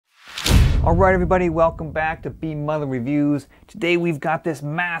Alright everybody, welcome back to B Mother Reviews. Today we've got this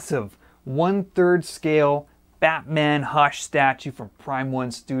massive 1/3 scale Batman Hush statue from Prime One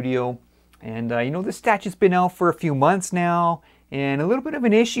Studio. And you know, this statue's been out for a few months now, and a little bit of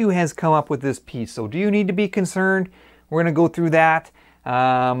an issue has come up with this piece. So do you need to be concerned? We're going to go through that.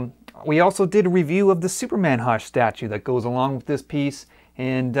 We also did a review of the Superman Hush statue that goes along with this piece.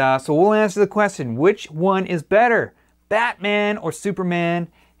 And so we'll answer the question, which one is better, Batman or Superman?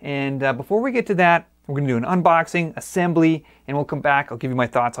 And before we get to that, we're going to do an unboxing, assembly, and we'll come back. I'll give you my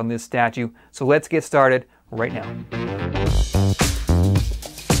thoughts on this statue. So let's get started right now.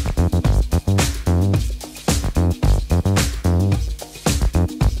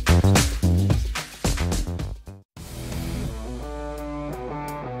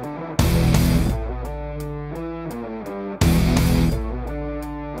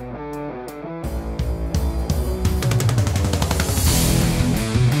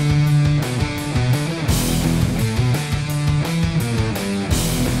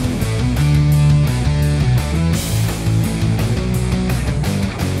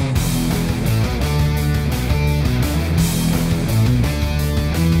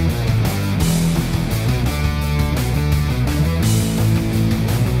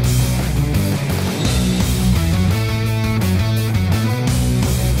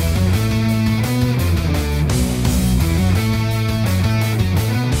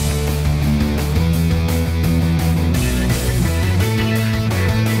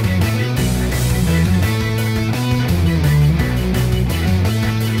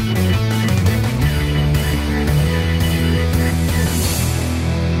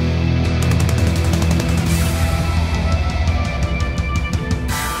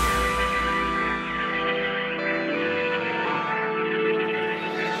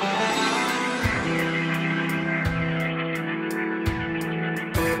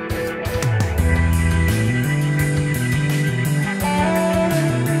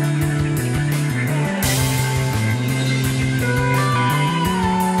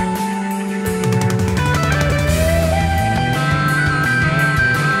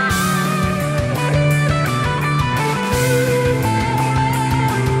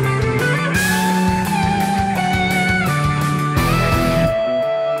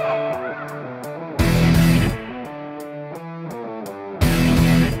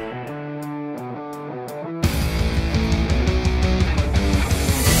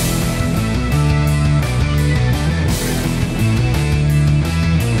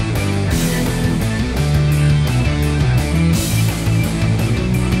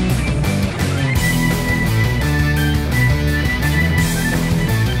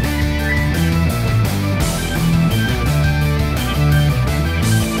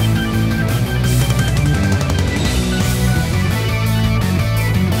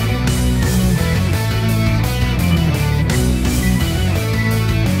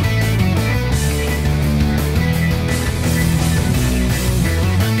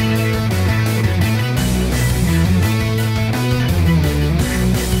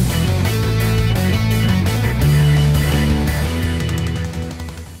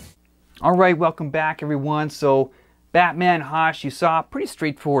 Alright, welcome back everyone. So Batman Hush, you saw a pretty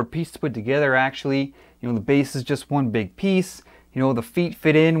straightforward piece to put together actually. You know, the base is just one big piece. You know, the feet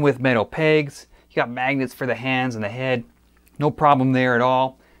fit in with metal pegs. You got magnets for the hands and the head. No problem there at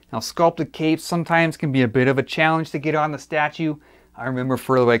all. Now sculpted capes sometimes can be a bit of a challenge to get on the statue. I remember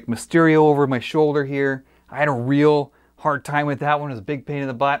for like Mysterio over my shoulder here, I had a real hard time with that one. It was a big pain in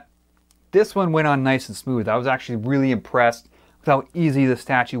the butt. This one went on nice and smooth. I was actually really impressed with how easy the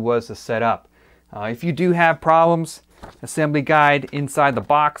statue was to set up. If you do have problems, assembly guide inside the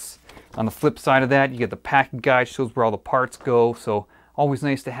box. On the flip side of that, you get the packing guide, shows where all the parts go, so always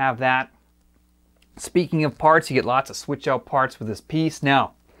nice to have that. Speaking of parts, you get lots of switch out parts for this piece.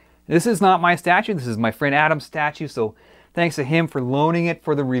 Now, this is not my statue, this is my friend Adam's statue, so thanks to him for loaning it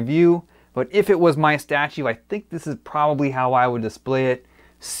for the review. But if it was my statue, I think this is probably how I would display it.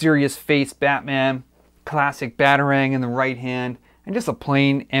 Serious face Batman, classic Batarang in the right hand, and just a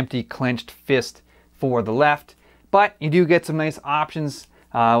plain empty clenched fist for the left. But you do get some nice options.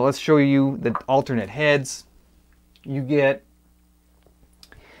 Let's show you the alternate heads. You get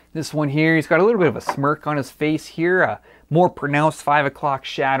this one here. He's got a little bit of a smirk on his face here, a more pronounced 5 o'clock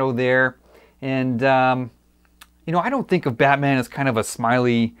shadow there. And you know, I don't think of Batman as kind of a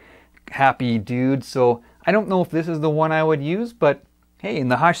smiley, happy dude, so I don't know if this is the one I would use, but hey, in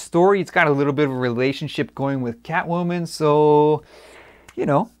the Hush story, it's got a little bit of a relationship going with Catwoman, so, you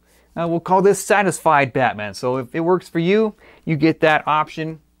know, we'll call this Satisfied Batman. So if it works for you, you get that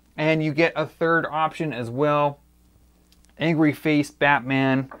option, and you get a third option as well. Angry Face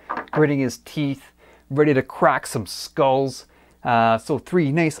Batman, gritting his teeth, ready to crack some skulls. So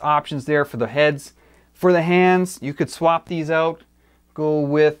 3 nice options there for the heads. For the hands, you could swap these out. Go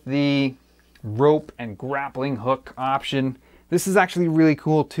with the rope and grappling hook option. This is actually really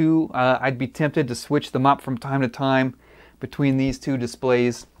cool too. I'd be tempted to switch them up from time to time between these 2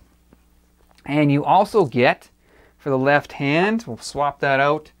 displays. And you also get, for the left hand, we'll swap that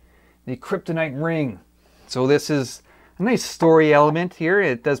out, the kryptonite ring. So this is a nice story element here.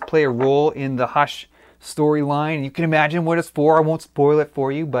 It does play a role in the Hush storyline. You can imagine what it's for. I won't spoil it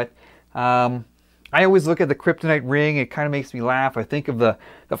for you, but I always look at the kryptonite ring. It kind of makes me laugh. I think of the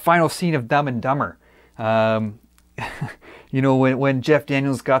final scene of Dumb and Dumber. You know, when Jeff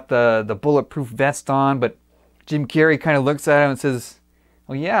Daniels got the bulletproof vest on, but Jim Carrey kind of looks at him and says,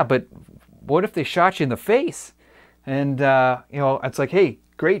 "Oh yeah, but what if they shot you in the face?" And you know, it's like, hey,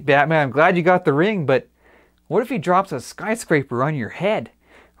 great Batman, I'm glad you got the ring, but what if he drops a skyscraper on your head?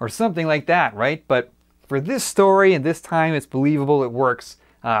 Or something like that, right? But for this story and this time, it's believable, it works.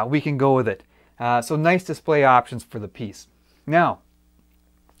 We can go with it. So nice display options for the piece. Now,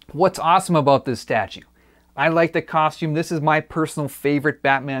 what's awesome about this statue? I like the costume. This is my personal favorite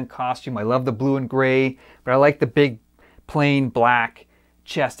Batman costume. I love the blue and gray, but I like the big plain black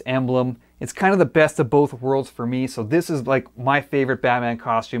chest emblem. It's kind of the best of both worlds for me. So this is like my favorite Batman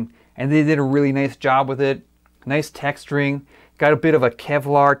costume, and they did a really nice job with it. Nice texturing. Got a bit of a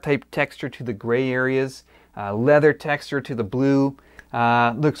Kevlar type texture to the gray areas. Leather texture to the blue.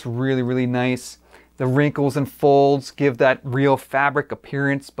 Looks really, really nice. The wrinkles and folds give that real fabric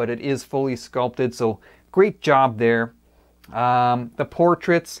appearance, but it is fully sculpted, so great job there. The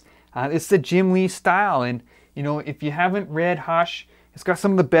portraits, it's the Jim Lee style, and you know, if you haven't read Hush, it's got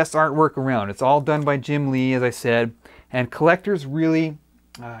some of the best artwork around. It's all done by Jim Lee, as I said, and collectors really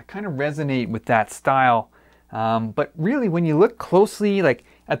kind of resonate with that style. But really, when you look closely, like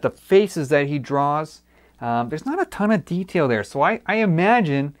at the faces that he draws, there's not a ton of detail there. So I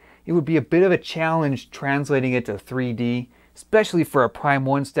imagine it would be a bit of a challenge translating it to 3D, especially for a Prime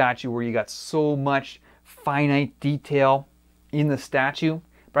 1 statue where you got so much finite detail in the statue.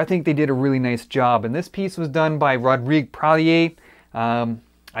 But I think they did a really nice job. And this piece was done by Rodrigue Pralier.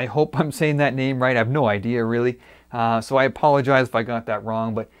 I hope I'm saying that name right. I have no idea, really. So I apologize if I got that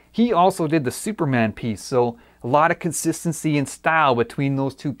wrong. But he also did the Superman piece. So a lot of consistency and style between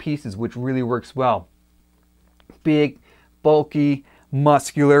those 2 pieces, which really works well. Big, bulky,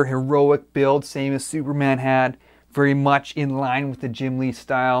 muscular, heroic build, same as Superman had. Very much in line with the Jim Lee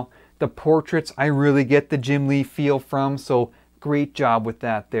style. The portraits, I really get the Jim Lee feel from, so great job with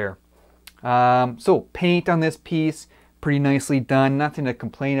that there. So paint on this piece, pretty nicely done. Nothing to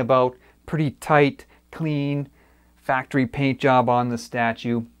complain about. Pretty tight, clean, factory paint job on the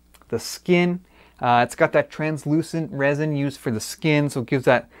statue. The skin, it's got that translucent resin used for the skin, so it gives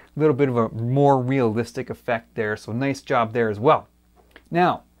that little bit of a more realistic effect there. So nice job there as well.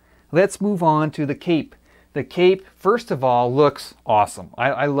 Now, let's move on to the cape. The cape, first of all, looks awesome.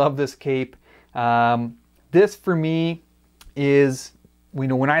 I love this cape. This, for me, is, you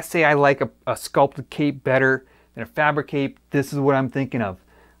know, when I say I like a sculpted cape better than a fabric cape, this is what I'm thinking of.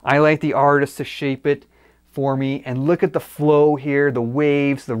 I like the artist to shape it for me, and look at the flow here, the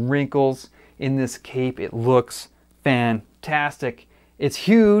waves, the wrinkles in this cape. It looks fantastic. It's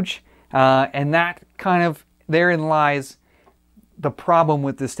huge, and that kind of, therein lies the problem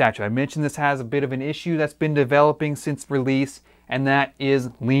with this statue. I mentioned this has a bit of an issue that's been developing since release, and that is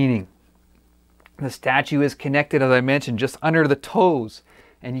leaning. The statue is connected, as I mentioned, just under the toes,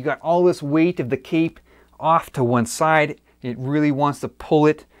 and you got all this weight of the cape off to one side. It really wants to pull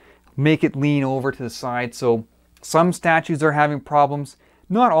it, make it lean over to the side. So some statues are having problems.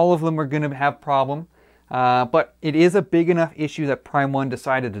 Not all of them are going to have problem, but it is a big enough issue that Prime 1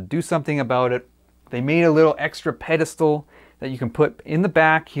 decided to do something about it. They made a little extra pedestal that you can put in the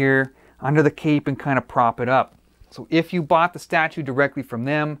back here under the cape and kind of prop it up. So if you bought the statue directly from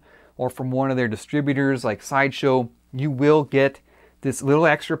them or from one of their distributors like Sideshow, you will get this little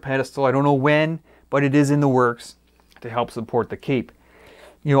extra pedestal. I don't know when, but it is in the works to help support the cape.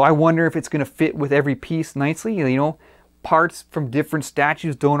 You know, I wonder if it's going to fit with every piece nicely. You know, parts from different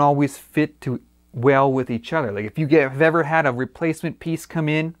statues don't always fit too well with each other. Like if you have ever had a replacement piece come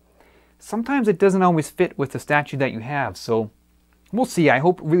in, sometimes it doesn't always fit with the statue that you have. So we'll see. I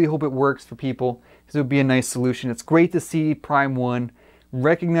really hope it works for people, because it would be a nice solution. It's great to see Prime 1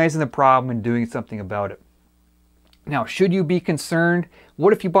 recognizing the problem and doing something about it. Now, should you be concerned?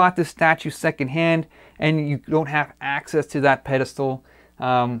 What if you bought this statue secondhand and you don't have access to that pedestal?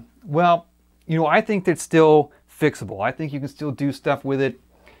 Well, you know, I think that's still fixable. I think you can still do stuff with it.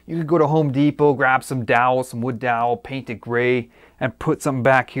 You could go to Home Depot, grab some dowel, some wood dowel, paint it gray, and put something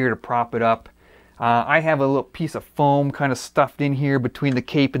back here to prop it up. I have a little piece of foam kind of stuffed in here between the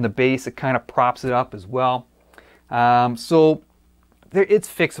cape and the base. It kind of props it up as well. So it's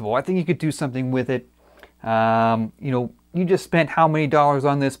fixable. I think you could do something with it. You know, you just spent how many dollars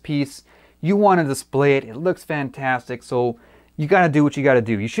on this piece? You want to display it. It looks fantastic. So you got to do what you got to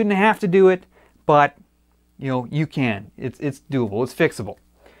do. You shouldn't have to do it, but you know, you can. It's doable. It's fixable.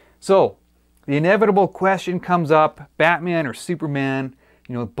 So the inevitable question comes up: Batman or Superman?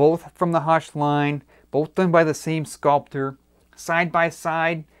 You know, both from the Hush line, both done by the same sculptor, side by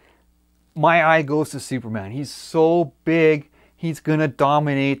side. My eye goes to Superman. He's so big. He's gonna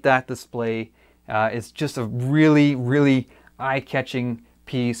dominate that display. It's just a really, really eye-catching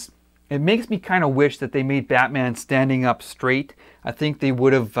piece. It makes me kind of wish that they made Batman standing up straight. I think they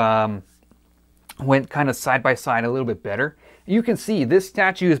would have went kind of side by side a little bit better. You can see this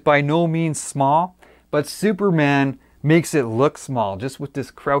statue is by no means small, but Superman makes it look small just with this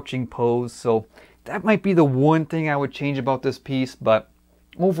crouching pose. So that might be the one thing I would change about this piece, but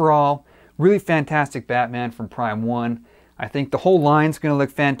overall, really fantastic Batman from Prime 1. I think the whole line's going to look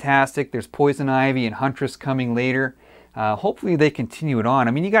fantastic. There's Poison Ivy and Huntress coming later. Hopefully they continue it on.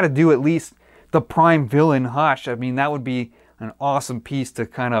 I mean, you got to do at least the Prime villain Hush. I mean, that would be an awesome piece to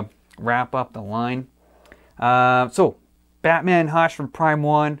kind of wrap up the line. So Batman Hush from Prime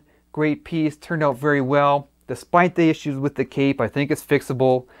 1, great piece, turned out very well. Despite the issues with the cape, I think it's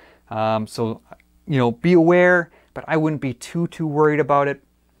fixable. So, you know, be aware, but I wouldn't be too worried about it.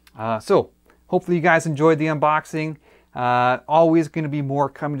 So hopefully you guys enjoyed the unboxing. Always going to be more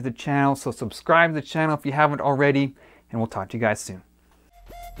coming to the channel, so subscribe to the channel if you haven't already, and we'll talk to you guys soon.